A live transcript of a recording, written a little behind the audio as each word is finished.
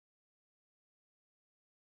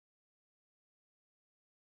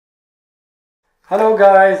Hello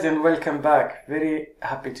guys and welcome back. Very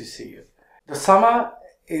happy to see you. The summer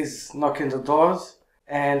is knocking the doors,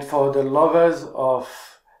 and for the lovers of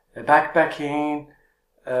backpacking,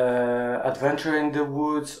 adventure in the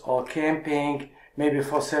woods or camping, maybe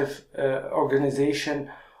for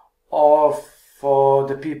self-organization, or for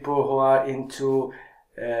the people who are into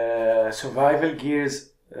survival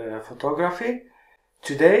gears photography,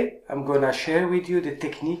 today I'm gonna share with you the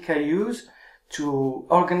technique I use to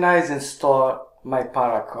organize and store my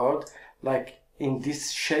paracord, like in this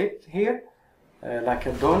shape here, like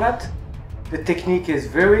a donut. The technique is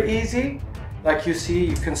very easy. Like you see,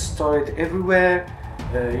 you can store it everywhere.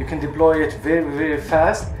 You can deploy it very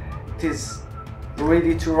fast. It is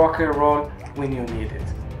ready to rock and roll when you need it.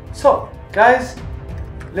 So guys,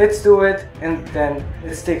 let's do it, and then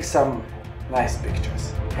let's take some nice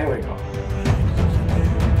pictures. Here we go.